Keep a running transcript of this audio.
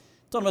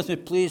Turn with me,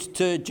 please,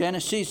 to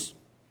Genesis.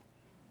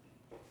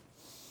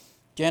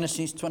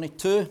 Genesis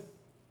 22. I'm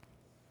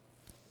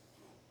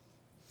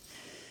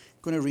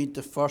going to read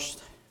the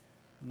first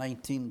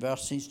 19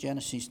 verses.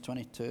 Genesis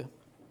 22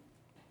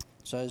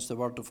 says the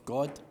word of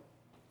God.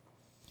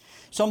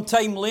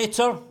 Sometime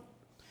later,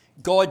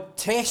 God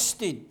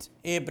tested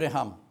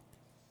Abraham.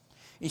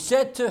 He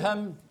said to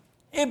him,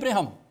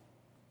 Abraham,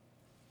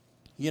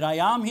 here I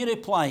am, he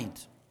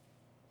replied.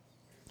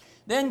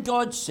 Then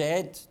God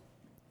said,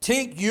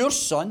 take your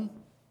son,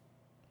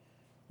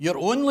 your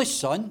only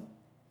son,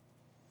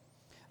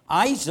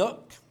 Isaac,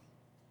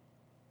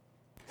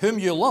 whom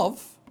you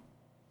love,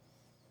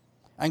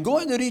 and go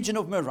to the region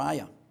of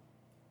Moriah.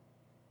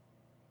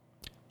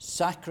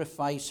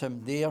 Sacrifice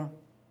him there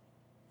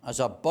as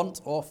a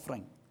burnt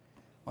offering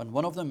on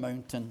one of the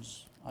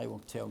mountains I will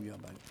tell you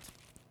about.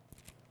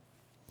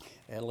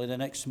 Early the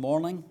next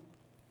morning,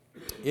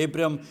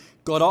 Abraham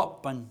got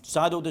up and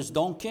saddled his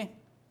donkey.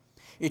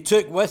 He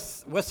took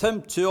with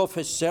him 2 of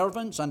his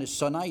servants and his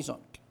son Isaac.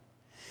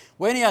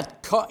 When he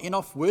had cut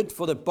enough wood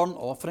for the burnt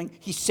offering,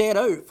 he set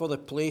out for the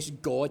place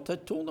God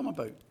had told him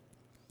about.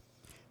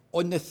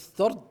 On the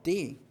 3rd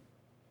day,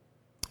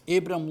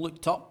 Abraham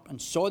looked up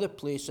and saw the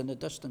place in the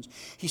distance.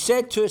 He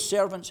said to his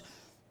servants,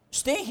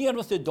 stay here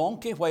with the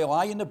donkey while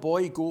I and the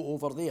boy go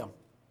over there.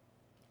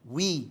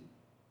 We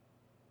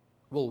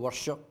will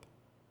worship,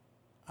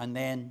 and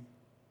then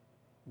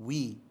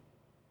we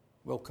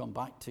will come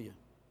back to you.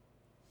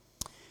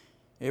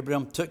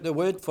 Abraham took the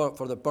wood for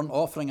the burnt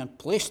offering and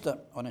placed it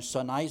on his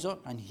son Isaac,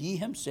 and he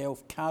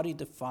himself carried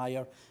the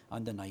fire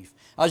and the knife.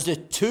 As the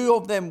 2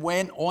 of them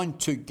went on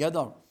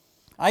together,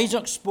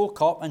 Isaac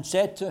spoke up and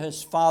said to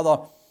his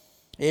father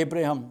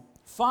Abraham,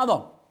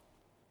 Father.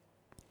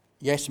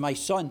 Yes, my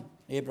son,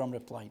 Abraham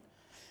replied.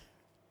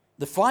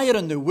 The fire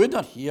and the wood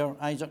are here,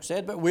 Isaac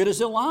said, but where is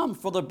the lamb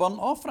for the burnt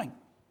offering?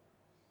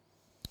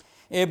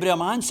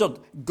 Abraham answered,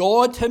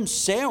 God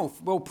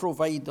himself will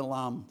provide the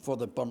lamb for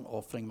the burnt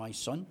offering, my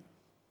son.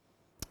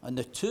 And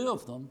the 2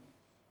 of them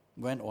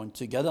went on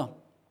together.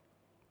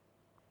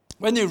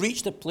 When they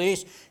reached the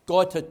place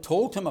God had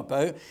told him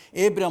about,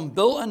 Abraham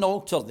built an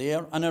altar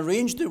there and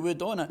arranged the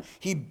wood on it.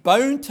 He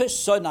bound his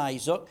son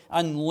Isaac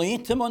and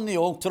laid him on the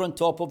altar on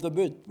top of the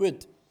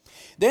wood.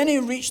 Then he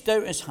reached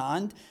out his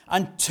hand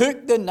and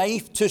took the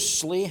knife to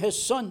slay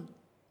his son.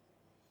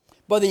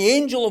 But the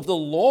angel of the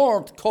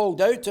Lord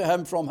called out to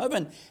him from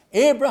heaven,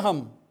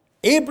 Abraham,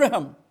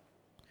 Abraham.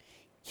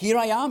 Here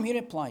I am, he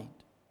replied.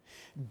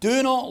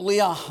 Do not lay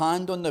a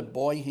hand on the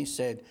boy, he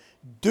said.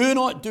 Do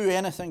not do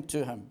anything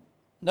to him.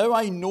 Now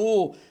I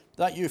know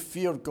that you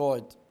fear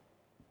God,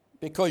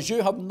 because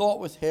you have not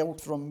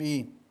withheld from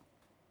me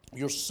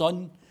your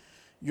son,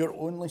 your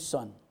only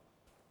son.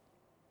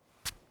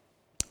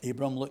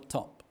 Abraham looked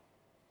up,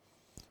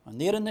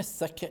 and there in the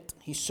thicket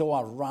he saw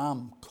a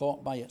ram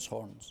caught by its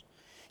horns.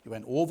 He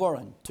went over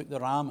and took the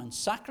ram and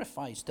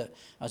sacrificed it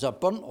as a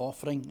burnt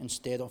offering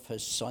instead of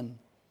his son.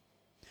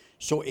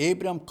 So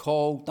Abraham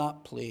called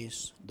that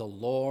place, the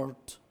Lord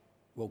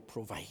will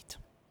provide.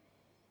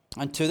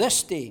 And to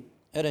this day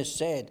it is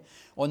said,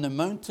 on the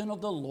mountain of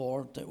the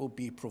Lord it will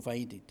be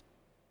provided.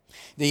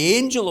 The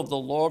angel of the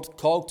Lord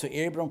called to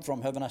Abraham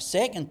from heaven a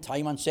second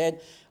time and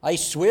said, I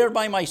swear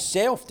by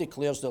myself,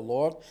 declares the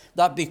Lord,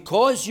 that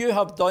because you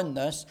have done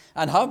this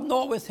and have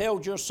not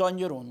withheld your son,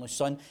 your only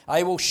son,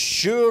 I will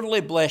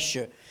surely bless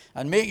you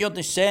and make your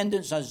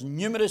descendants as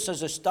numerous as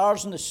the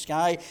stars in the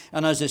sky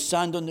and as the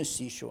sand on the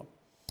seashore.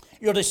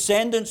 Your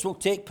descendants will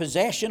take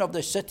possession of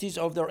the cities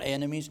of their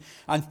enemies,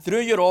 and through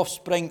your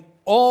offspring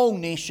all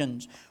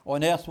nations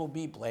on earth will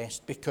be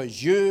blessed,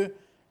 because you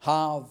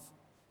have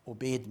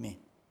obeyed me.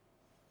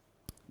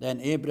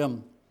 Then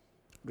Abram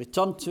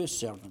returned to his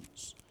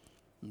servants,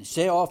 and they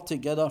set off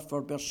together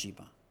for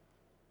Beersheba,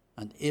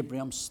 and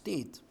Abram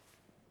stayed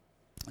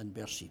in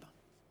Beersheba.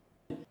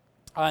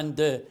 And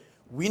the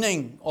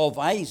weaning of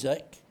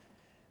Isaac,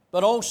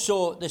 but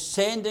also the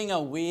sending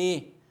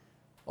away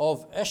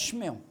of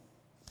Ishmael.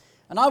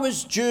 And that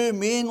was due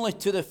mainly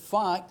to the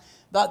fact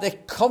that the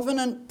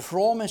covenant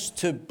promise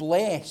to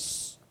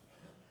bless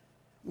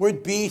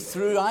would be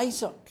through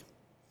Isaac.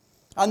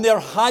 And there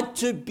had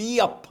to be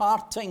a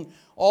parting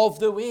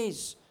of the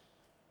ways,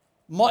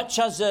 much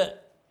as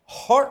it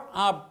hurt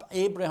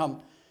Abraham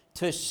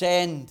to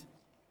send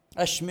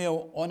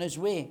Ishmael on his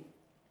way.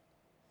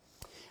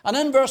 And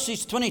in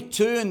verses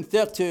 22 and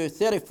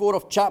 34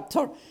 of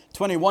chapter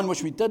 21,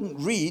 which we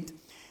didn't read,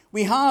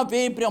 we have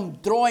Abraham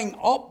drawing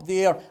up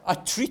there a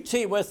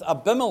treaty with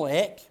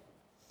Abimelech.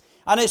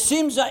 And it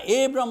seems that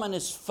Abraham and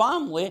his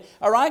family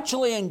are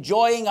actually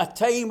enjoying a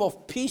time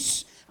of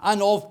peace and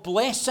of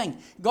blessing.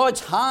 God's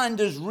hand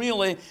is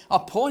really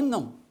upon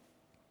them.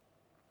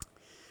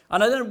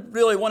 And I didn't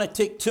really want to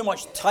take too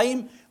much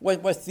time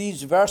with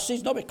these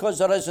verses, not because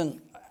there isn't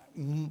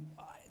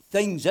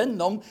things in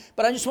them,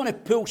 but I just want to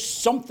pull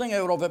something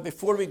out of it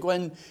before we go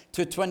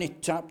into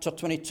chapter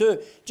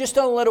 22. Just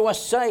a little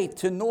aside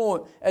to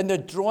know in the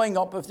drawing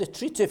up of the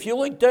treaty. If you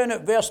look down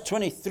at verse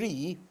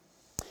 23,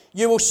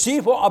 you will see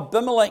what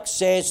Abimelech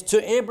says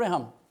to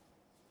Abraham.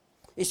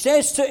 He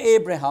says to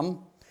Abraham,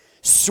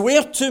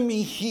 swear to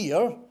me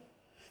here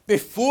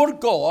before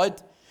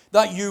God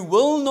that you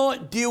will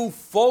not deal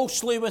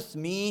falsely with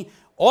me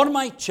or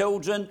my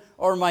children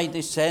or my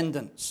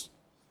descendants.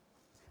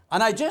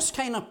 And I just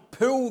kind of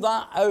pull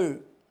that out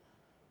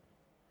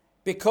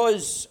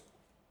because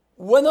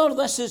whether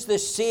this is the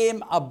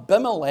same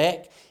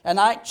Abimelech, and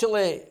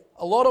actually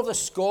a lot of the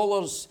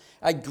scholars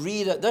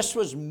agree that this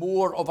was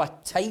more of a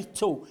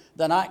title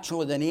than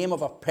actually the name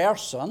of a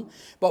person,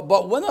 but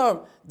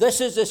whether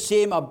this is the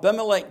same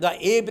Abimelech that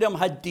Abraham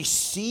had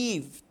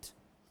deceived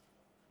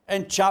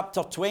in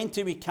chapter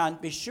 20, we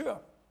can't be sure.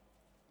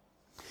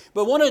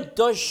 But what it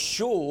does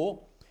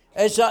show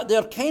is that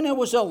there kind of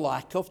was a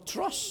lack of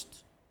trust.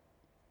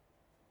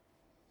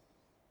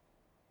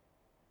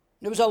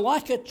 There was a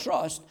lack of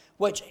trust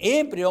which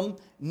Abraham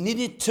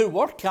needed to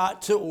work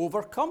at to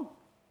overcome.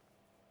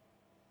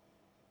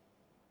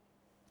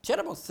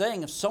 Terrible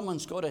thing if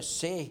someone's got to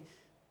say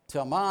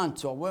to a man,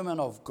 to a woman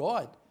of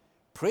God,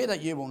 pray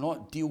that you will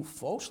not deal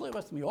falsely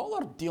with me. All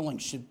our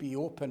dealings should be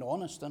open,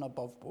 honest, and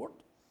above board.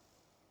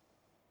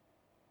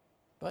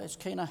 But it's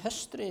kind of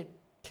history,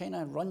 kind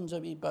of runs a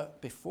wee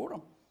bit before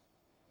him.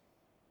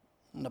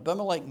 And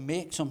Abimelech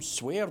makes him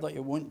swear that he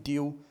won't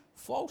deal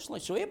falsely.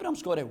 So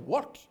Abraham's got to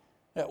work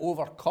at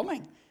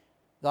overcoming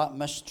that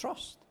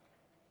mistrust.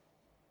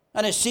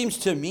 And it seems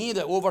to me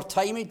that over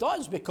time he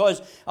does,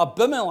 because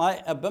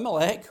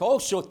Abimelech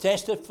also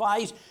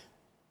testifies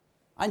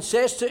and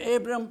says to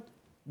Abraham,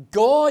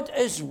 God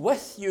is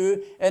with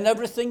you in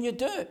everything you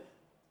do.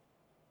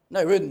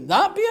 Now, wouldn't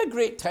that be a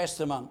great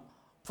testament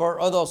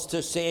for others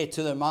to say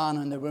to the man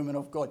and the woman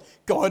of God,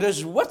 God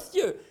is with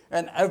you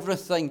in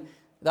everything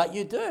that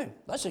you do?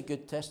 That's a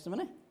good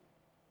testimony.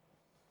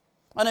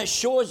 And it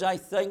shows, I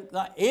think,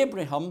 that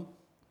Abraham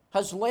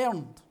has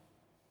learned.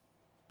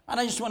 And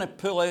I just want to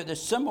pull out the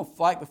simple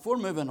fact before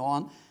moving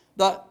on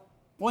that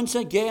once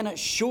again it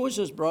shows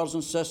us, brothers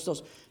and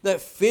sisters, that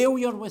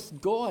failure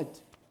with God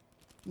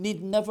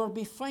need never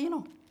be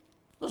final.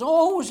 There's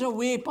always a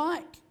way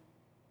back.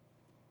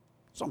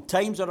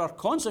 Sometimes there are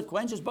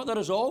consequences, but there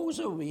is always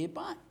a way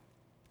back.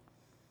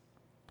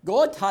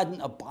 God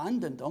hadn't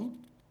abandoned him.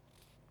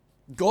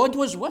 God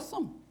was with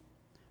him.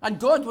 And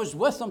God was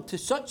with him to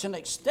such an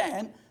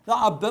extent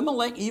that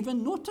Abimelech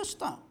even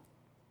noticed that.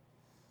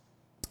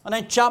 And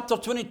then chapter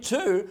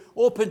 22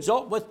 opens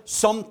up with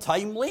some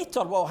time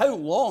later. Well, how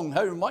long,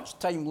 how much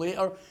time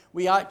later,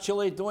 we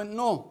actually don't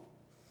know.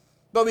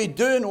 But we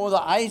do know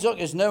that Isaac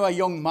is now a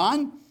young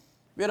man,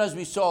 whereas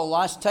we saw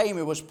last time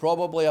he was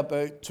probably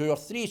about 2 or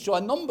 3. So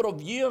a number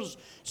of years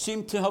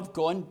seem to have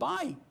gone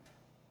by.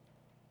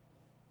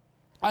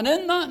 And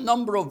in that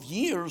number of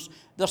years,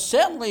 there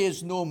certainly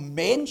is no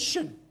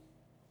mention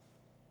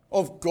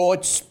of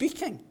God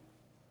speaking.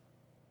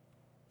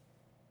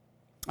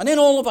 And then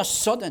all of a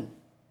sudden,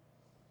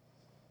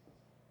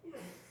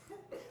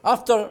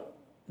 after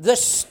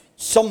this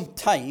some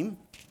time,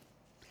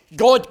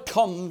 God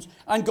comes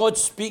and God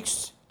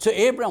speaks to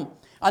Abraham.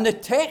 And the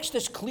text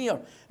is clear.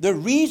 The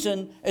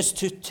reason is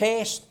to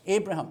test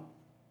Abraham.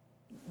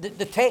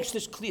 The text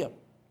is clear.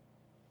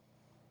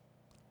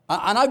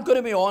 And I've got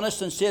to be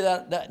honest and say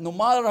that no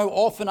matter how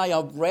often I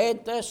have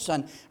read this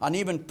and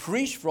even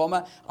preached from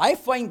it, I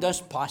find this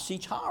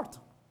passage hard.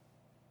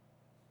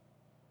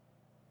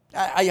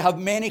 I have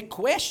many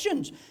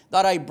questions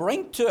that I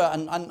bring to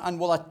it and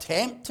will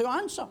attempt to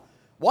answer.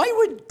 Why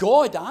would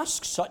God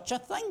ask such a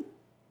thing?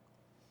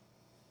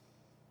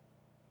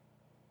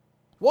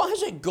 What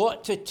has it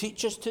got to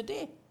teach us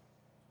today?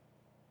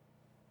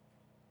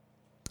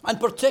 And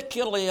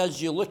particularly as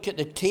you look at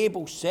the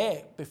table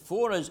set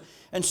before us,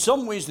 in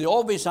some ways the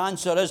obvious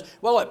answer is,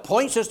 well, it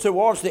points us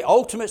towards the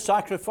ultimate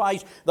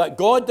sacrifice that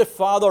God the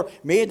Father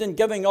made in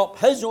giving up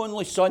his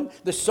only Son,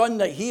 the Son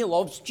that he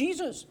loves,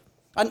 Jesus.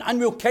 And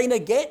we'll kind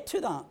of get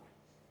to that.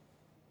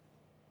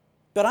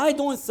 But I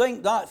don't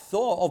think that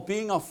thought of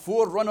being a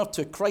forerunner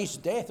to Christ's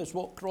death is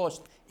what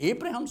crossed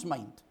Abraham's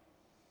mind.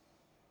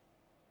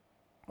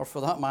 Or for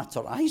that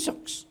matter,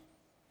 Isaac's,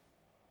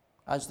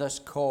 as this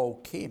call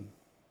came.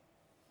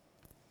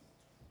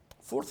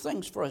 4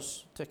 things for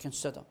us to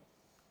consider.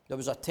 There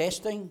was a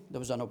testing, there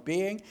was an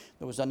obeying,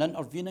 there was an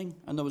intervening,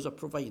 and there was a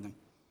providing.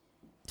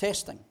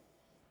 Testing.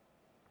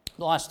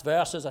 The last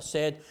verse, as I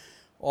said,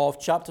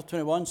 of chapter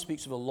 21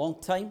 speaks of a long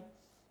time.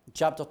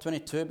 Chapter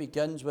 22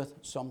 begins with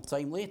some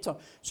time later.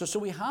 So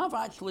we have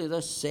actually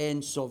this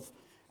sense of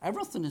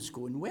everything is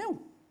going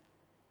well.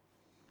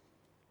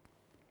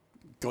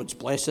 God's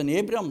blessing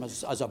Abraham,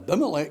 as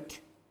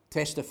Abimelech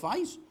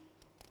testifies.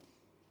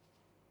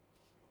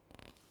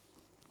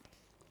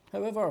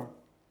 However,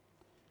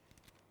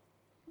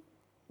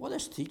 what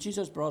this teaches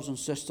us, brothers and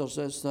sisters,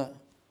 is that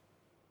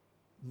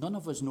none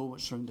of us know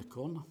what's around the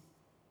corner.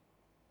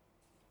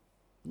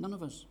 None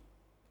of us.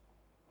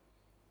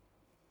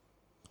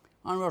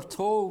 And we're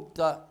told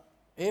that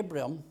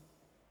Abraham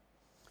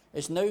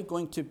is now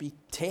going to be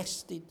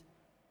tested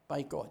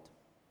by God.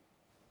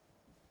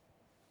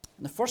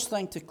 And the first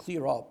thing to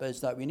clear up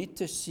is that we need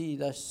to see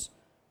this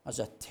as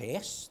a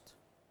test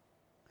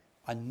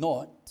and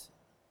not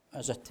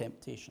as a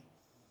temptation.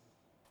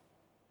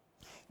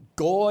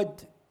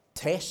 God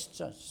tests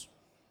us.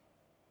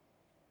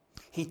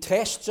 He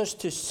tests us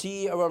to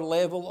see our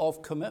level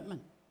of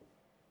commitment.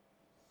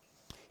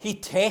 He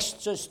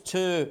tests us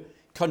to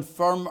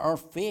confirm our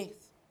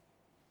faith.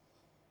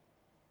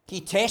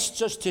 He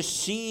tests us to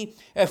see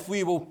if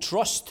we will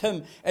trust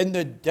him in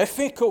the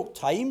difficult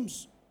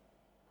times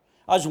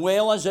as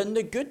well as in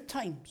the good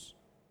times.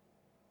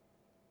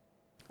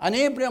 And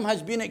Abraham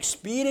has been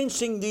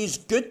experiencing these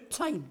good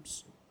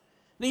times,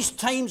 these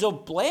times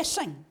of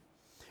blessing.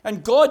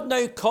 And God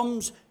now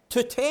comes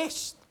to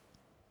test.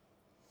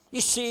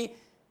 You see,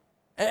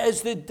 it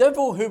is the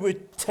devil who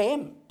would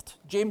tempt,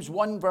 James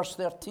 1 verse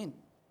 13.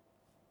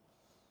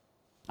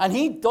 And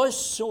he does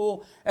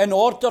so in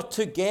order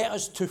to get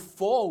us to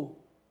fall.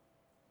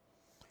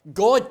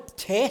 God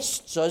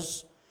tests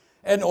us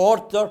in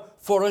order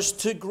for us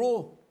to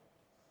grow.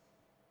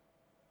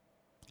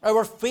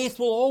 Our faith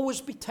will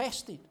always be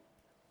tested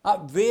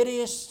at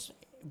various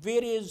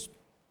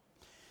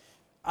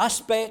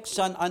aspects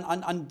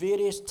and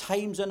various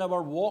times in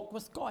our walk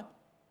with God.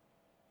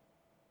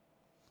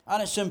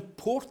 And it's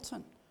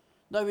important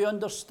that we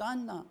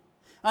understand that.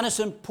 And it's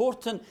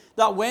important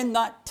that when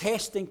that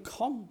testing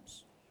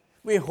comes,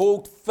 we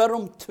hold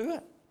firm to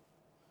it.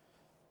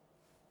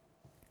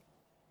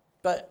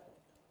 But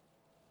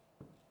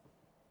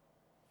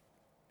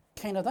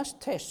kind of this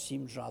test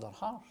seems rather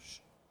harsh,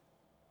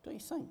 don't you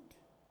think?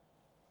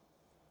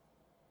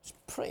 It's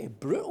pretty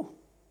brutal.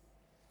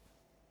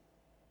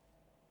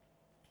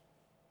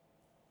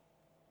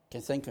 I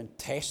can think on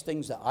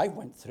testings that I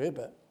went through,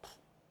 but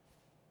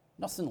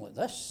nothing like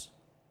this.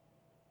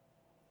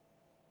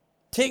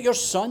 Take your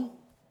son,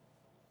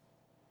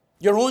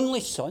 your only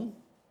son,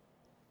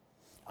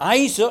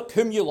 Isaac,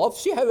 whom you love.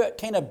 See how it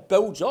kind of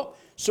builds up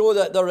so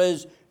that there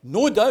is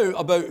no doubt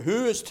about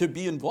who is to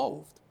be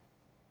involved.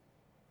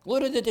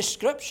 Look at the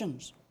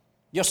descriptions.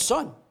 Your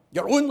son,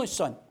 your only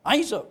son,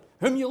 Isaac,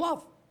 whom you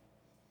love.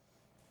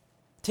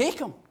 Take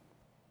him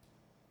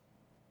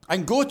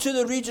and go to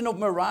the region of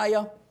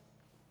Moriah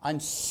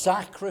and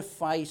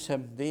sacrifice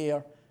him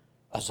there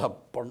as a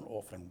burnt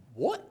offering.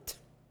 What?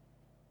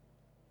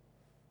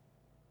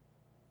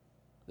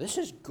 This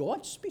is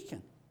God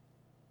speaking.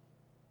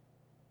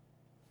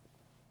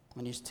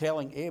 And he's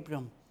telling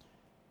Abram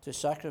to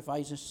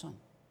sacrifice his son.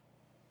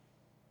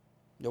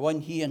 The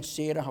one he and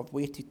Sarah have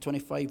waited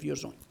 25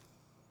 years on.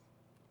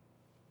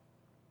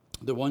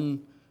 The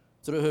one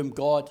through whom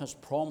God has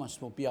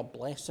promised will be a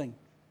blessing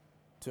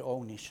to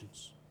all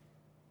nations.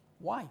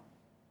 Why?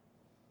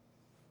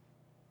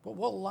 But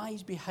what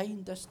lies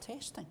behind this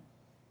testing?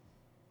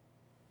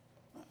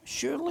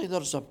 Surely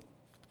there's a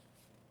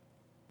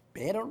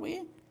better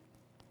way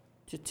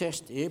to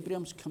test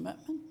Abraham's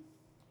commitment.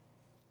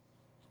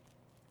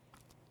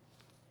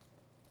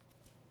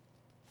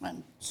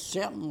 And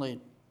certainly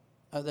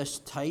at this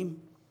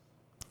time,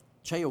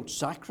 child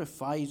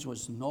sacrifice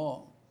was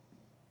not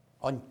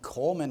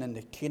uncommon in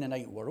the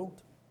Canaanite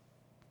world.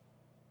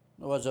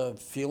 There was a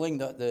feeling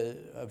that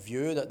a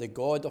view that the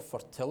god of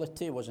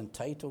fertility was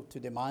entitled to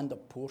demand a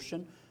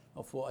portion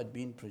of what had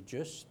been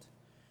produced.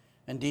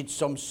 Indeed,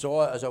 some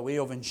saw it as a way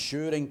of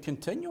ensuring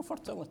continual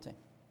fertility.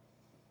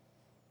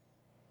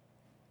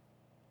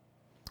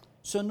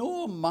 So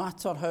no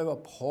matter how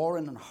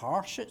abhorrent and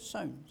harsh it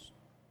sounds,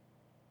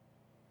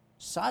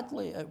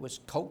 sadly, it was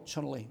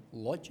culturally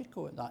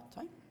logical at that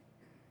time.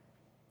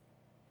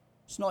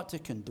 It's not to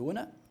condone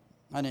it.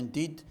 And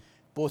indeed,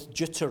 both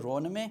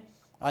Deuteronomy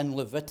and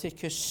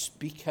Leviticus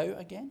speak out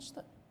against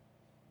it.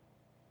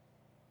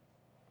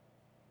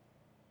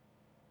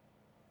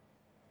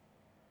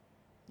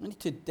 We need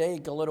to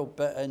dig a little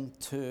bit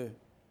into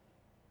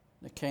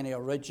the kind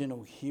of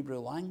original Hebrew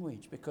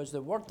language, because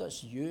the word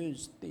that's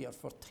used there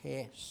for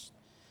test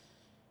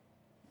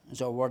is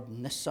a word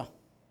nissa.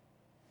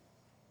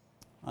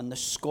 And the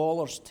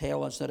scholars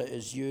tell us that it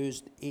is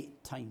used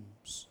 8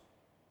 times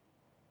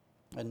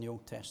in the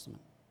Old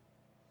Testament.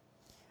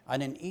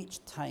 And in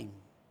each time,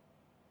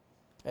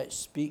 it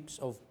speaks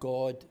of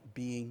God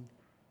being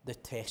the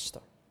tester.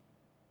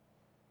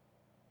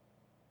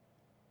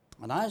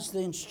 And as the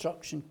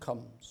instruction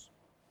comes,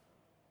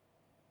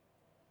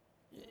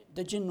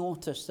 did you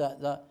notice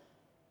that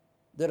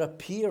there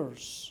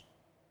appears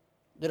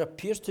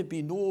to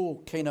be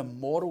no kind of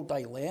moral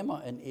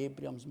dilemma in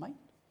Abraham's mind?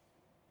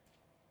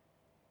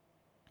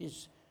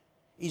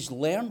 He's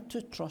learned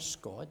to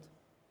trust God,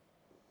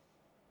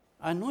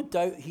 and no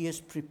doubt he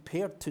is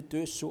prepared to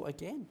do so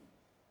again.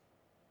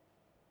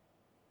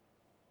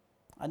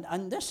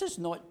 And this is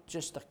not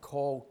just a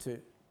call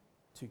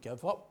to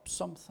give up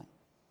something.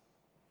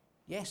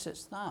 Yes,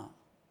 it's that,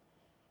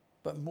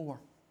 but more.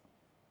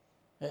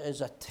 It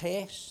is a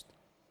test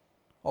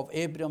of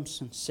Abraham's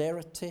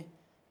sincerity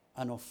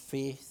and of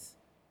faith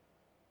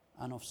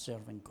and of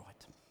serving God.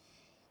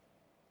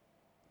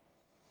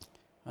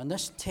 And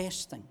this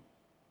testing,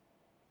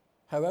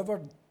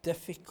 however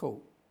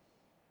difficult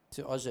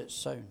to us it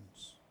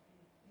sounds,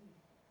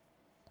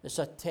 it's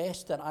a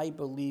test that I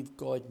believe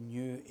God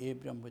knew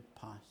Abraham would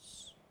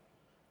pass.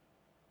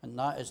 And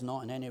that is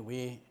not in any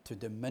way to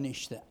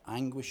diminish the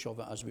anguish of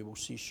it, as we will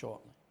see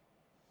shortly.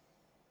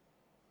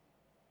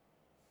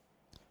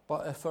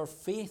 But if our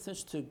faith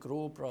is to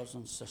grow, brothers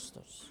and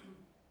sisters,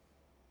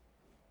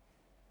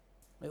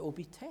 it will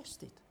be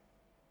tested.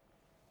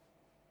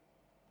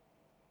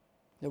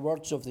 The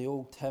words of the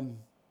old hymn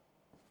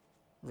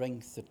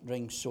ring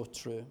so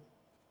true.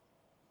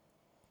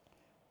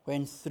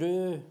 When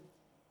through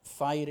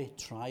fiery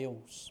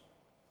trials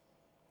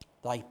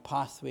thy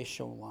pathway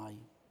shall lie,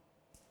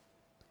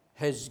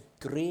 His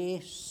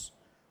grace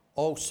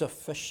all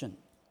sufficient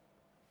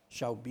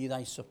shall be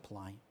thy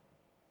supply.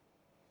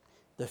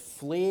 The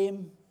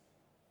flame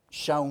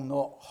shall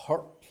not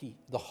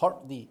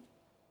hurt thee.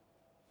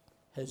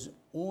 His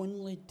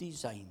only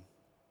design,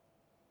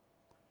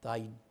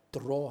 thy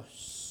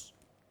dross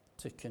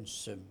to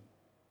consume,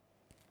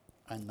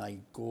 and thy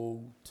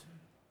gold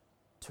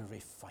to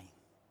refine.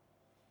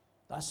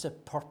 That's the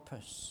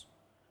purpose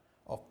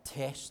of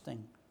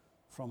testing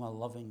from a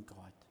loving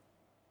God.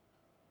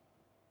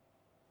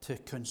 To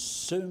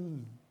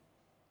consume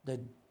the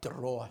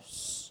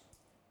dross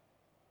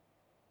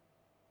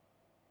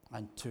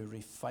and to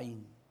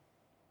refine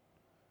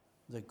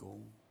the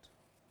gold.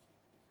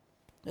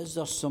 Is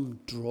there some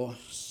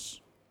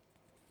dross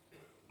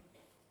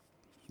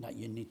that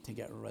you need to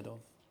get rid of?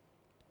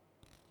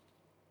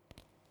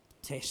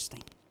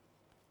 Testing.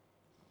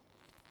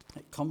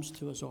 It comes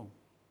to us all.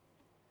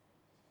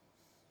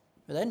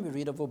 But then we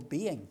read of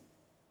obeying.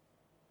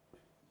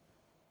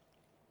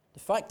 The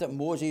fact that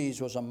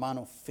Moses was a man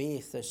of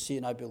faith is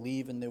saying, I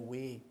believe in the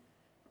way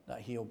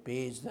that he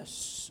obeys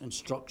this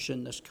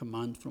instruction, this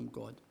command from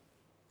God.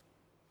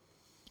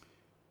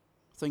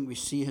 I think we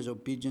see his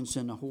obedience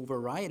in a whole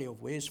variety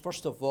of ways.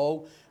 First of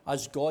all,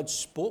 as God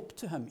spoke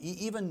to him,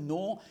 even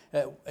though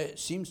it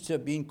seems to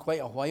have been quite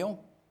a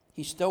while,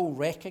 he still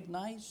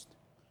recognized,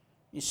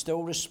 he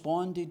still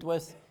responded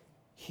with,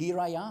 here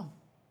I am.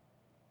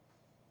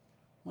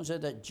 What is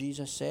it that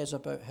Jesus says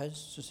about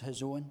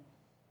his own?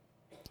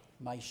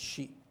 My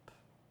sheep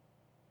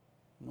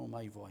know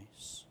my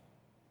voice.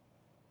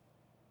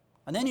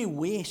 And then he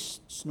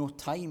wastes no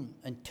time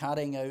in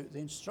carrying out the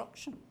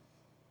instruction.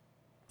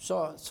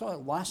 Saw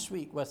it last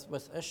week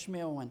with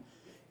Ishmael, and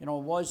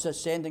was the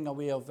sending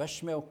away of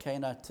Ishmael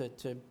kind of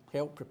to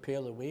help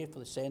prepare the way for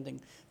the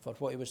sending for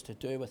what he was to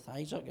do with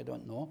Isaac? I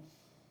don't know.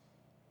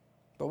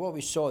 But what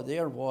we saw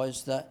there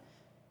was that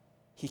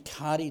he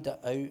carried it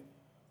out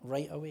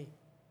right away.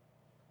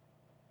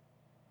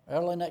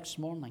 Early next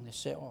morning, they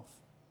set off.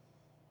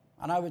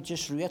 And I would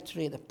just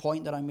reiterate the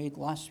point that I made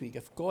last week.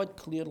 If God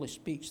clearly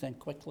speaks, then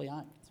quickly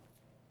act.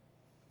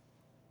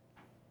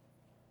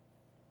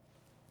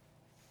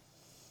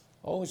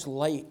 I always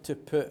like to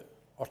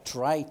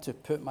try to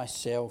put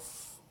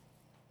myself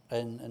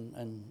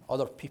in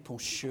other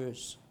people's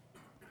shoes.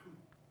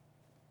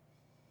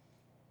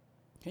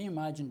 Can you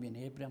imagine being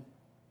Abraham?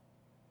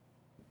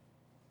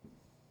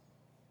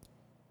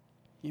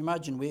 Can you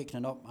imagine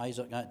waking up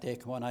Isaac that day?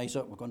 Come on,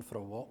 Isaac, we're going for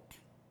a walk.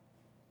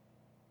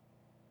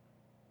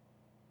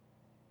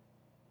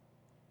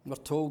 We're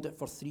told that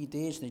for 3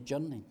 days they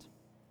journeyed.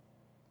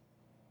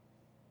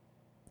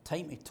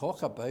 Time to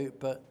talk about,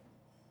 but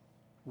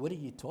what do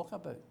you talk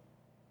about?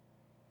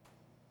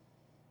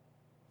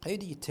 How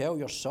do you tell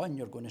your son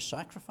you're going to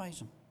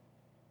sacrifice him?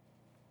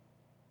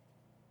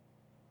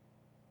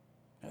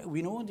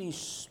 We know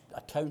these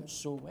accounts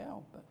so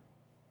well, but...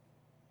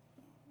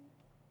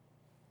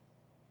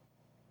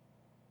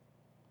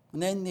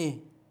 And then they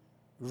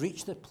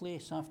reached the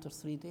place after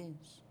 3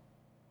 days.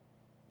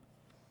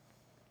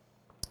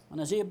 And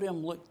as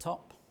Abraham looked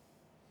up,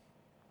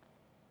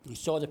 he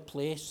saw the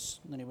place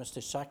that he was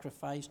to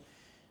sacrifice.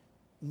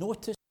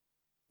 Notice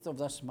of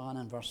this man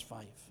in verse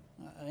 5.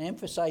 I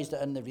emphasized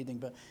it in the reading,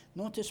 but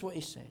notice what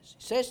he says.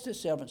 He says to the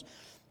servants,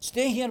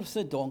 stay here with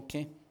the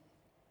donkey,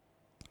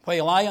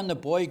 while I and the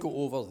boy go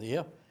over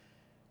there.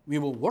 We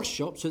will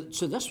worship.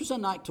 So this was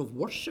an act of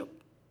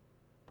worship.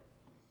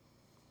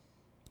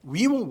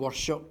 We will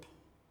worship,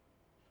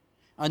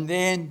 and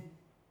then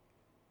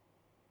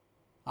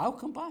I'll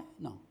come back.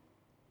 No.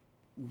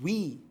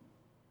 We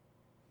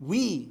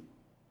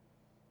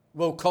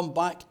will come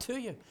back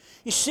to you.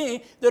 You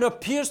see, there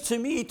appears to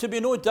me to be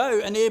no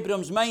doubt in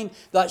Abraham's mind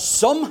that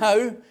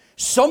somehow,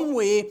 some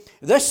way,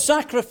 this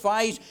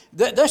sacrifice,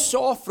 this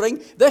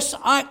offering, this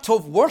act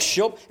of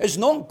worship is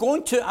not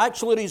going to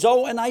actually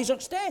result in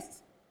Isaac's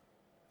death.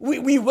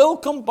 We will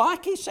come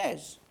back, he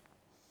says.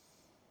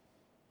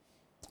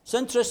 It's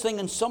interesting,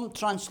 in some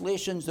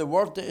translations, the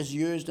word that is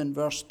used in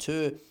verse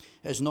 2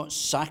 is not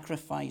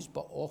sacrifice,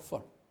 but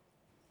offer.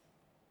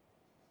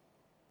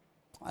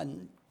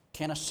 And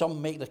kind of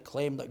some make the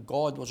claim that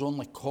God was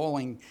only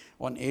calling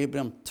on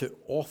Abraham to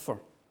offer,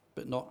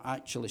 but not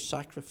actually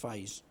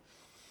sacrifice.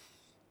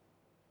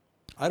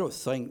 I don't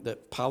think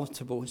that,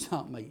 palatable as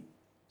that might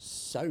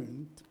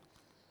sound,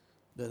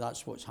 that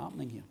that's what's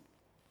happening here.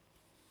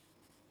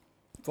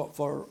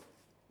 For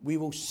we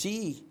will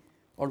see,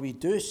 or we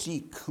do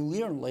see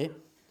clearly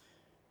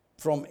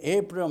from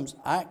Abraham's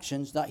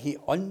actions that he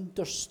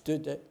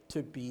understood it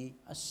to be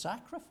a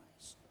sacrifice.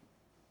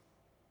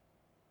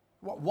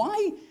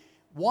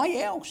 Why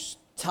else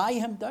tie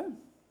him down?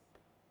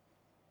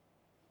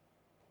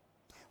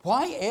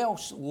 Why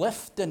else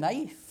lift the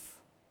knife?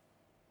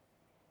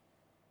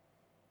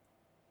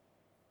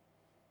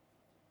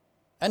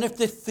 And if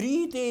the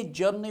 3-day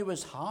journey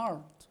was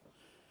hard,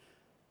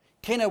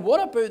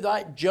 what about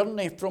that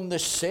journey from the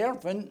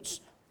servants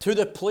to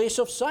the place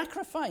of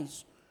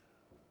sacrifice?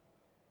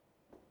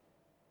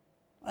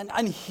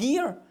 And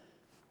here,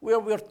 where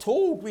we're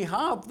told we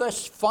have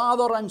this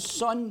father and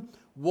son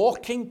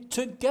walking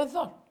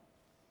together.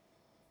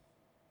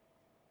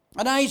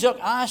 And Isaac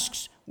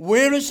asks,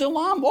 where is the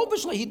lamb?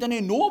 Obviously, he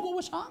didn't know what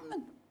was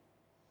happening.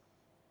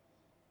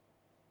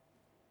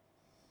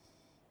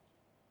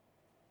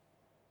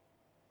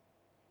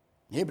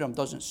 Abraham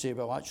doesn't say,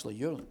 well, actually,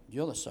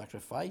 you're the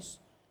sacrifice.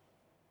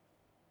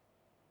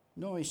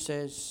 No, he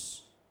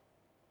says,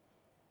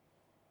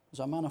 as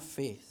a man of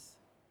faith,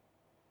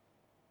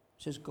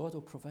 he says, God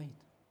will provide.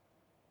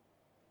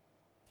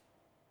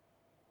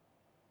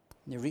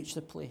 And they reach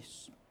the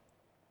place.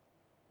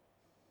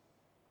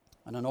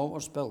 And an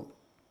altar's built.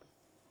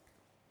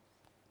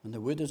 And the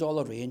wood is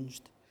all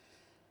arranged.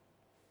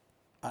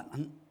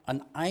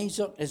 And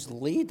Isaac is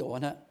laid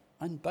on it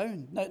and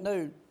bound.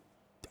 Now,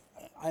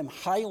 I'm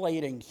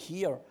highlighting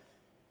here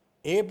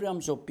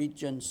Abraham's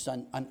obedience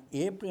and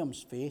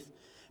Abraham's faith.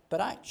 But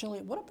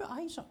actually, what about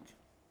Isaac?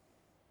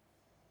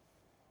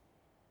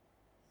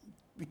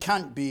 We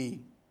can't be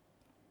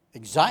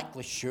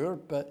exactly sure,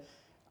 but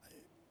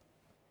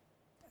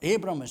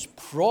Abraham is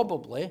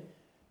probably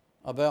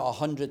about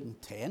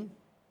 110.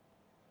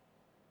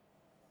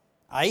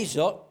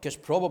 Isaac is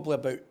probably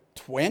about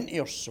 20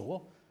 or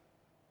so.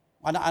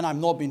 And I'm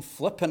not being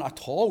flippant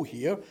at all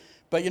here,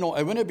 but it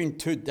wouldn't have been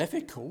too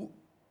difficult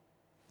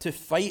to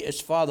fight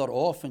his father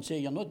off and say,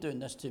 you're not doing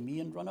this to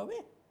me, and run away.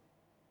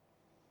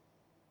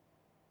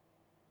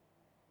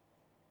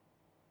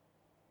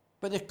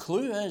 But the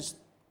clue is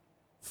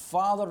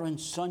father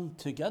and son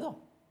together.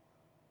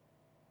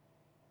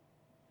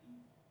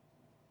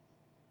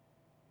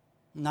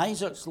 And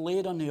Isaac's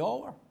laid on the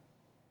altar.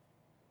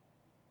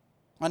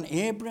 And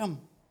Abraham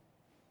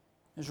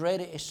is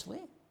ready to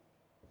slay.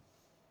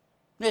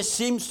 It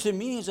seems to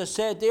me, as I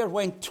said there,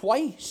 when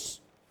twice,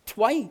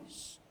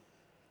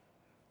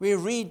 we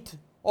read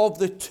of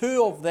the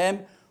two of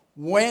them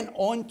went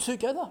on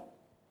together.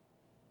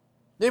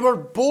 They were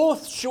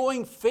both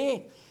showing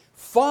faith.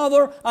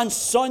 Father and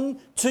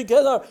son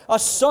together. A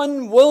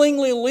son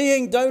willingly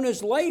laying down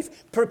his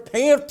life,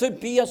 prepared to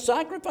be a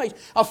sacrifice.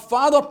 A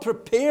father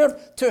prepared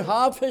to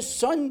have his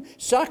son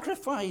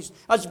sacrificed.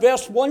 As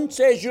verse 1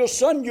 says, your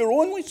son, your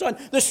only son,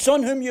 the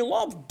son whom you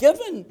love,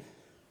 given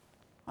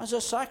as a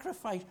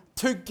sacrifice.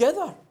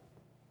 Together.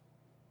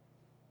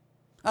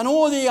 And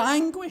all the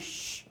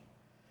anguish.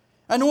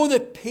 And all the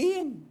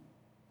pain.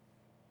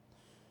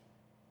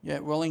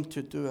 Yet willing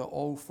to do it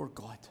all for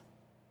God.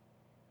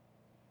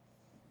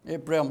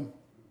 Abraham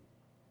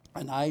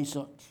and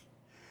Isaac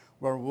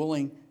were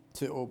willing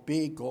to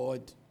obey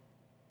God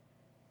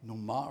no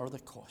matter the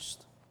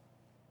cost.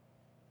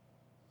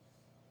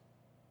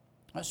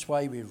 That's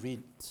why we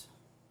read,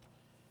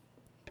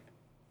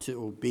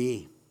 to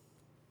obey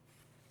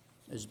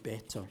is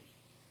better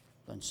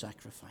than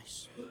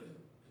sacrifice.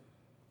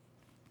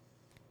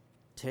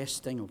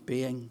 Testing,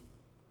 obeying.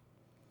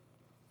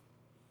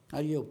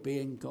 Are you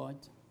obeying God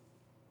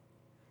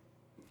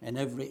in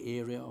every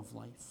area of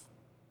life?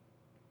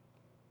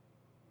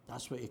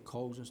 That's what he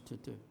calls us to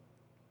do.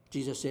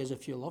 Jesus says,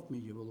 if you love me,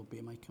 you will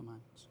obey my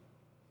commands.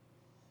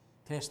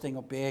 Testing,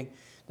 obeying.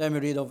 Then we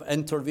read of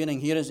intervening.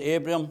 Here is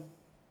Abraham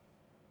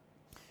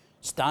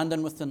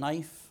standing with the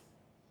knife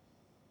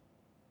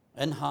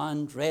in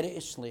hand, ready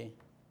to slay,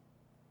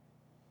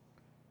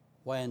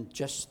 when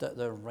just at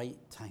the right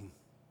time,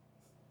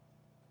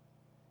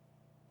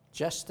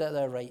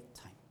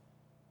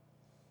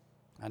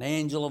 an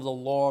angel of the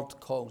Lord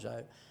calls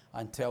out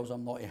and tells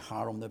him not to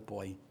harm the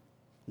boy.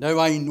 Now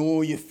I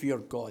know you fear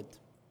God.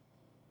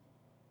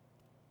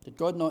 Did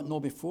God not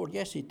know before?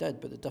 Yes, he did,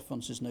 but the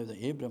difference is now that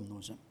Abraham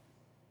knows it.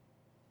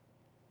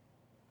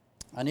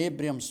 And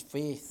Abraham's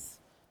faith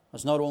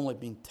has not only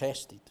been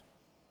tested,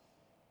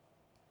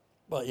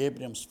 but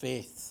Abraham's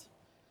faith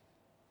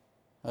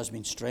has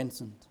been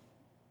strengthened.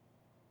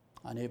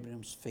 And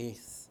Abraham's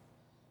faith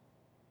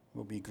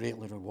will be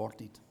greatly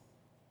rewarded.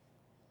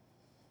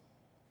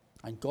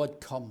 And God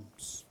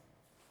comes.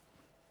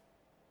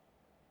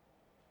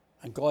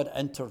 And God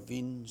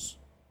intervenes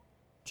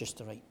just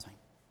the right time.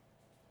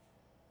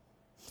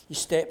 He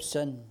steps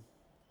in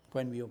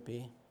when we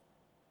obey.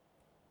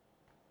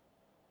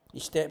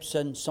 He steps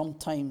in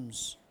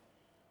sometimes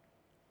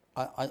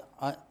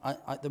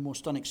at the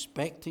most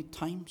unexpected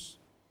times.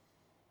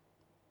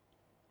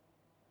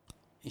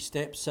 He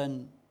steps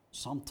in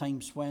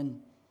sometimes when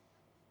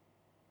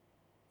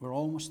we're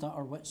almost at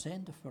our wits'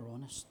 end, if we're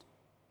honest.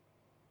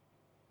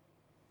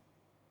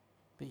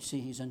 But you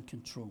see, he's in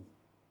control.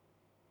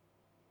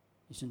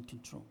 He's in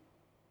control.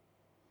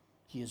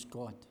 He is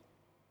God.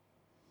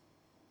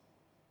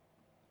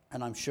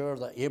 And I'm sure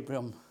that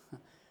Abraham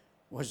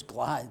was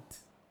glad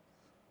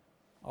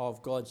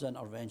of God's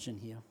intervention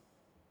here.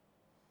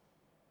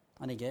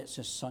 And he gets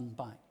his son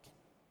back.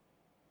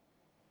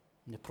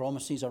 And the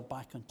promises are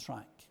back on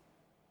track.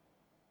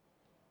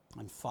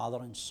 And father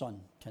and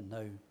son can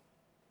now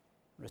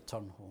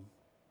return home.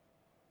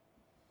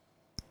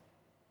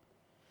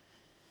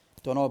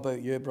 Don't know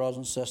about you, brothers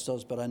and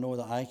sisters, but I know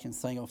that I can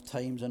think of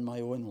times in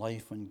my own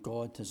life when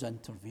God has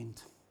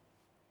intervened.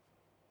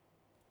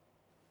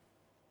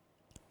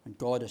 When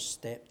God has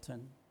stepped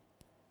in.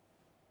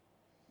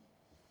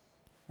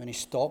 When he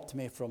stopped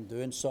me from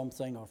doing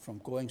something or from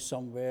going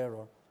somewhere,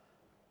 or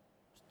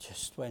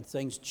just when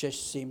things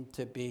just seem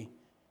to be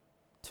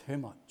too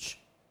much.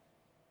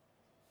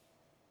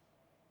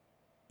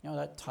 You know,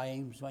 at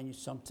times when you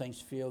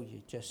sometimes feel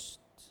you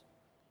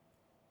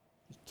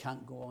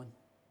can't go on.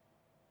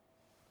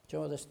 Do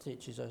you know what this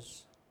teaches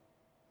us?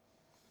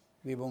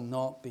 We will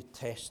not be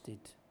tested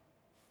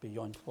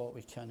beyond what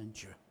we can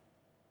endure.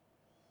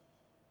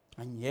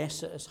 And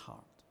yes, it is hard.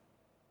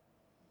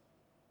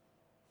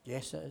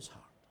 Yes, it is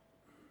hard.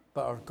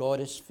 But our God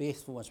is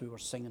faithful, as we were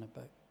singing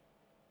about.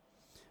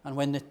 And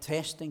when the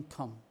testing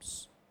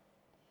comes,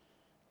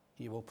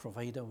 he will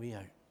provide a way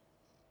out.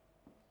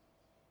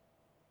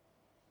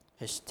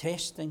 His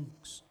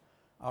testings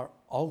are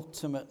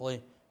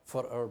ultimately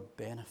for our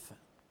benefit.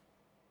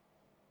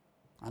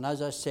 And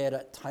as I said,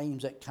 at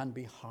times it can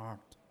be hard.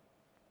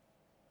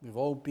 We've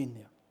all been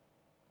there.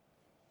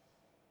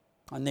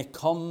 And they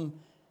come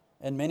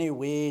in many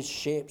ways,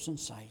 shapes and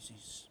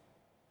sizes.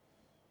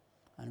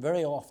 And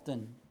very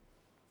often,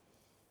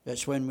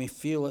 it's when we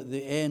feel at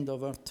the end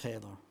of our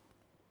tether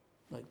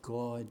that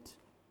God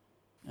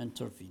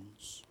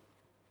intervenes.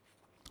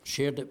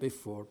 Shared it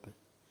before, but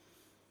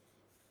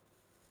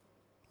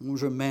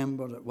always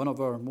remember that one of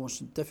our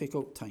most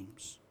difficult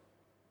times,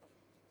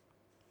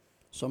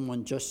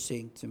 someone just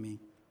saying to me,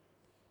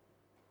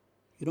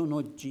 you don't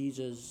know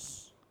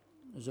Jesus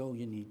is all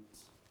you need,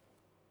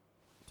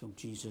 till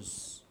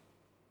Jesus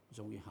is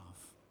all you have.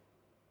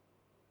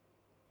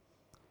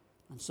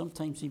 And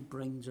sometimes he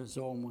brings us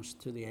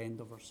almost to the end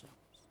of ourselves.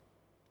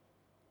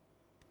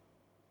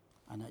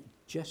 And at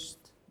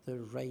just the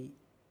right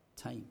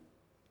time,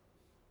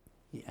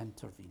 he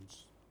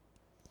intervenes.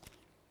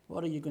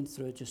 What are you going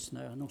through just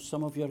now? I know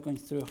some of you are going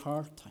through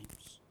hard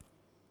times.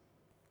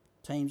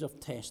 Times of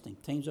testing,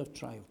 times of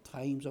trial,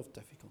 times of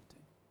difficulty.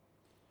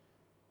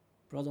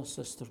 Brother,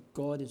 sister,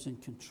 God is in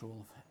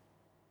control of it.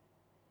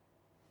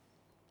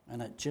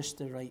 And at just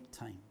the right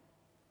time,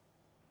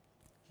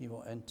 he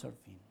will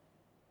intervene.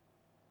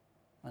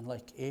 And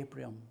like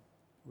Abraham,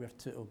 we're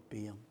to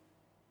obey him.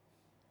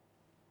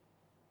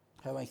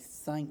 How I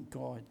thank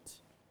God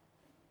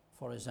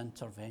for his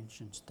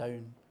interventions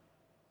down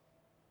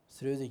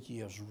through the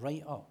years,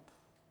 right up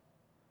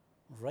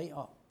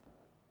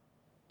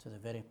to the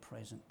very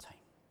present time.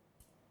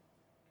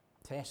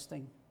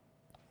 Testing,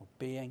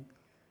 obeying,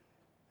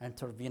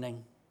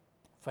 intervening,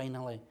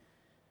 finally,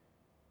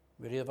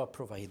 we're ever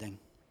providing.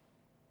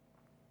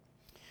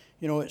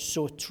 You know, it's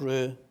so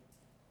true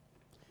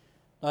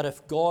that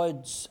if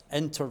God's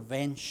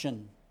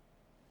intervention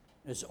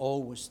is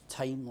always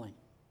timely,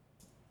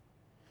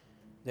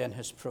 then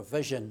his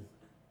provision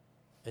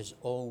is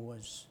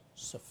always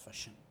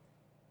sufficient.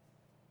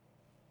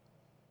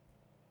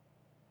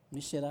 Let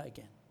me say that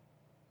again.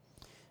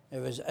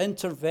 If his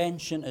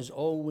intervention is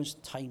always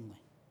timely,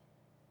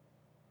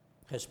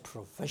 his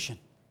provision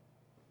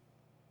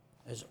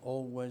is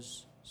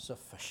always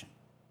sufficient.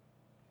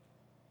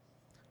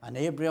 And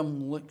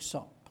Abraham looks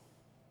up.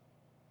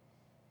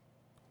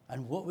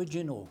 And what would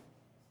you know?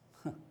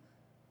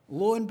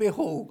 Lo and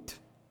behold,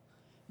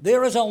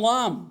 there is a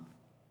lamb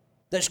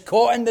that's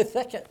caught in the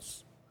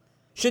thickets.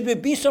 Should we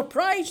be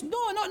surprised?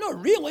 No,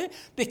 not really,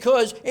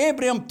 because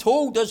Abraham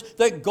told us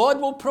that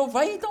God will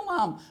provide the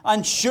lamb.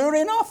 And sure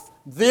enough,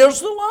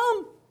 there's the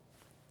lamb.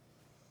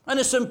 And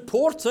it's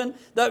important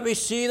that we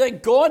see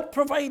that God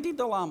provided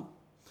the lamb.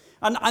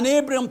 And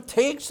Abraham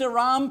takes the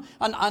ram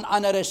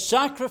and it is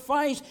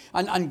sacrificed,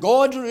 and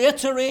God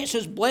reiterates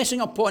his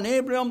blessing upon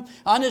Abraham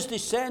and his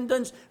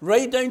descendants,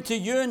 right down to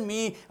you and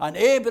me. And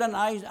Abraham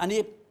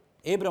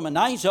and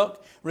Isaac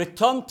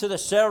return to the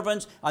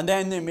servants, and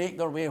then they make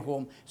their way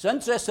home. It's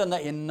interesting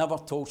that he never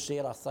told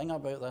Sarah a thing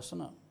about this,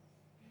 isn't it?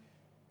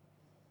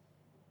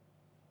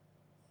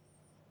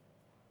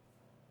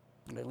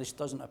 Or at least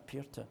doesn't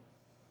appear to.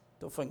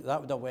 Don't think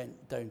that would have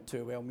went down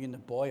too well. Me and the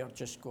boy are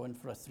just going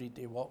for a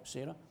 3-day walk,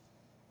 Sarah.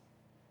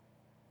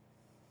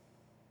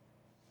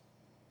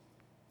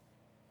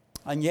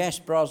 And yes,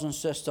 brothers and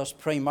sisters,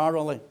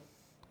 primarily,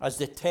 as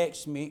the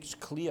text makes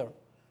clear,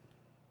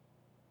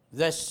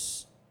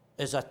 this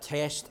is a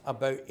test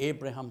about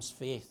Abraham's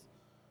faith.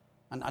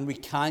 And we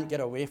can't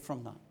get away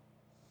from that.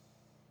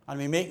 And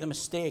we make the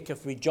mistake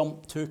if we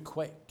jump too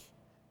quick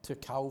to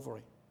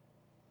Calvary.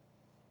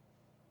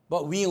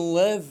 But we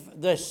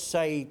live this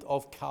side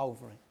of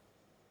Calvary.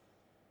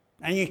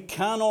 And you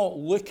cannot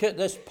look at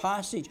this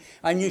passage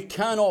and you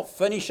cannot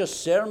finish a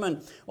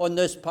sermon on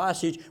this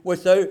passage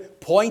without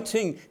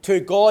pointing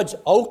to God's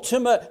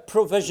ultimate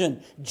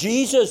provision.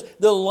 Jesus,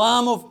 the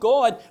Lamb of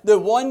God, the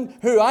one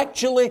who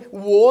actually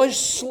was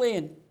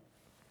slain.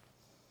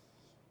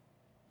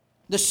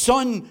 The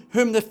Son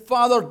whom the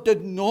Father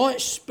did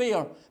not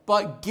spare,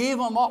 but gave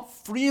him up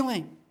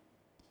freely.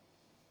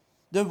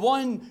 The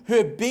one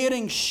who,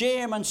 bearing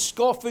shame and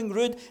scoffing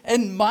rude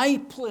in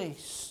my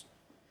place,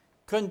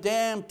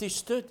 condemned he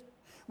stood.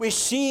 We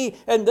see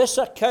in this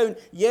account,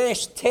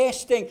 yes,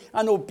 testing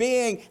and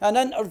obeying and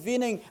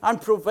intervening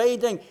and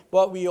providing,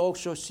 but we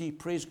also see,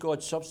 praise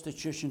God,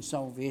 substitution,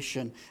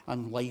 salvation,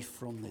 and life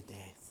from the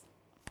dead.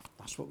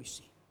 That's what we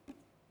see.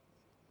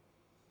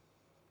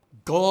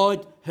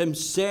 God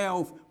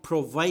himself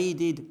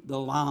provided the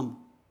lamb.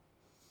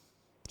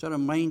 Does that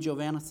remind you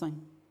of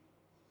anything?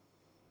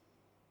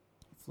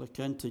 Look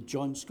into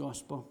John's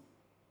Gospel.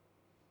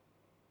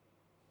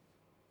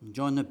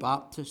 John the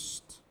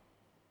Baptist,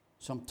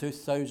 some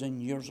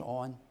 2,000 years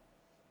on,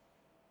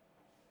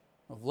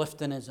 of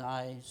lifting his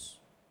eyes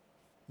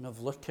and of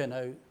looking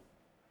out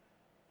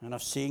and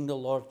of seeing the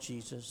Lord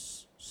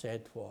Jesus,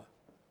 said what?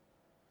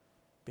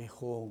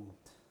 Behold,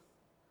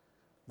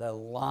 the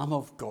Lamb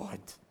of God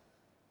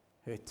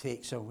who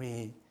takes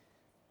away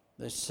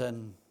the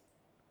sin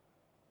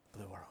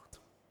of the world.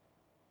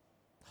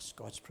 That's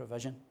God's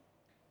provision.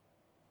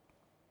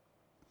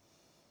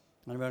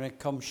 And when it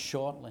comes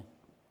shortly,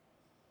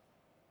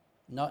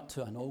 not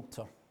to an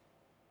altar,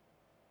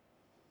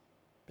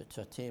 but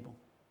to a table.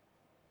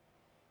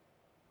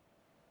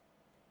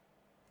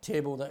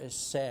 Table that is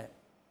set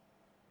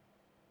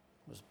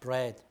with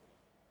bread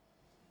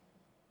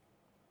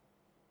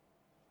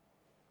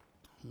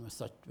and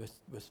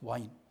with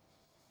wine.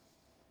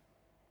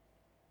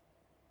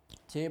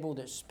 Table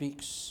that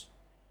speaks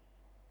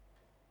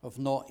of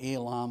not a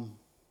lamb,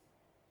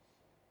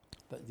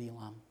 but the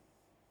lamb.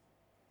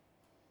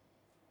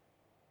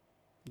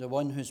 The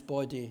one whose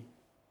body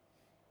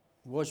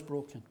was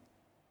broken,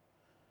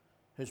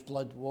 whose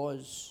blood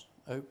was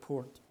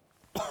outpoured.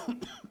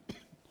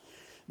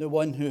 The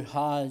one who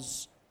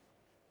has,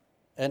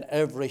 in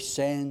every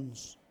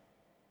sense,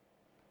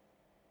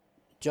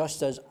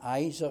 just as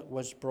Isaac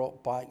was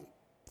brought back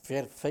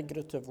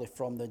figuratively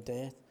from the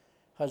death,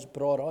 has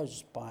brought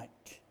us back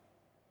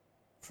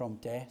from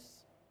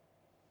death.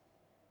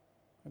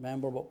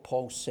 Remember what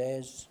Paul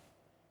says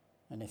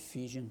in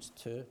Ephesians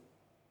 2.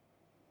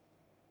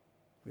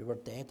 We were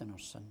dead in our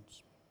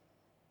sins.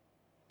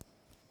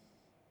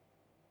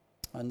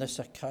 And this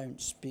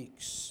account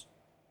speaks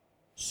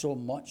so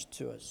much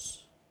to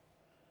us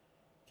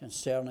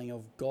concerning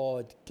of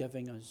God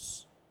giving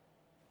us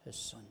his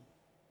Son.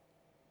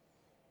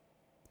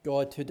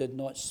 God who did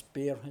not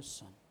spare his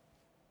Son,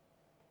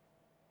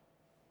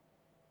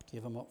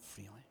 gave him up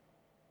freely.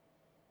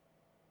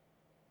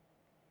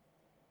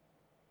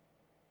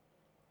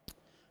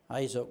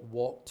 Isaac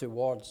walked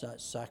towards that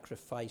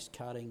sacrifice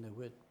carrying the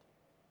wood.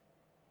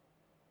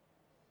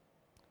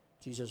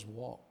 Jesus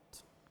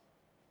walked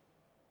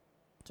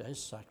to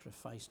his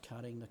sacrifice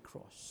carrying the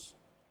cross.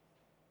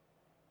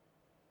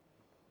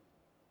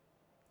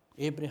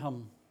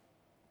 Abraham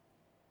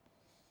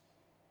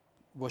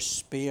was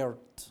spared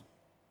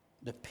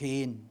the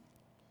pain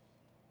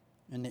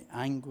and the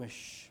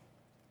anguish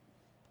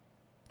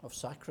of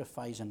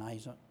sacrificing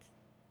Isaac.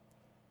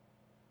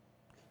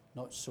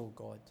 Not so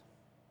God.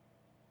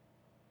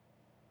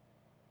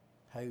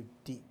 How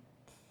deep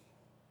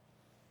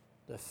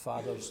the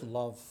Father's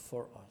love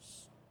for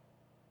us.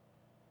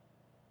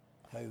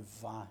 How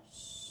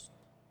vast,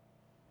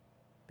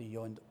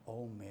 beyond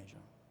all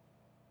measure,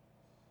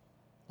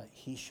 that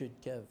he should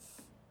give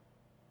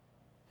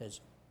his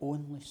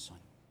only Son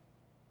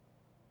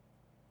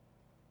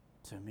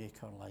to make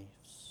our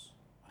lives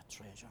a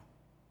treasure.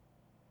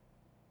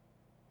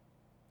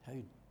 How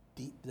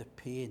deep the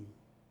pain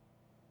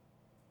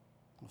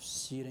of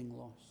searing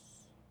loss.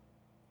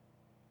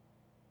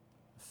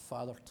 The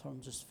Father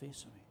turns his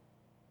face away.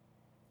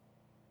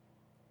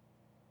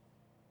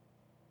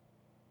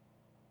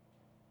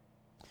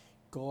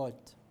 God,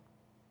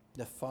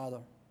 the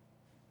Father,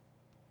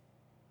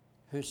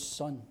 whose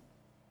Son,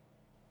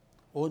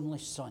 only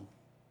Son,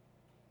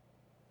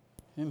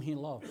 whom he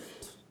loved,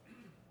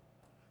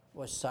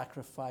 was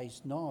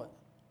sacrificed not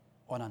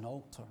on an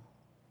altar,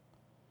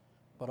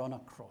 but on a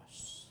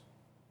cross,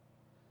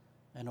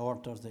 in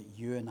order that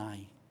you and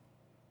I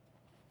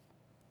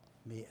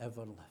may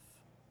ever live.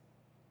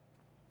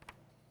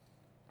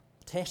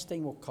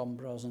 Testing will come,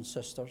 brothers and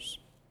sisters.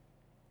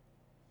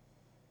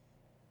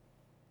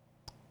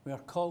 We are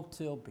called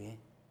to obey.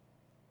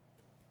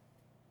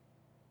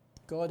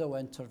 God will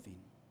intervene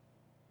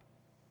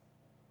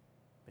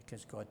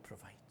because God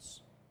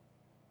provides.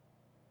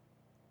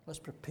 Let's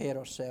prepare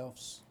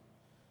ourselves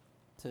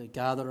to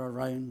gather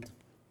around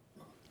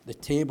the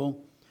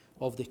table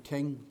of the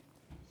King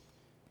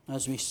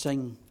as we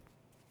sing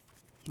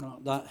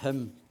that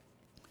hymn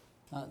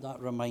that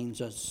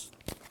reminds us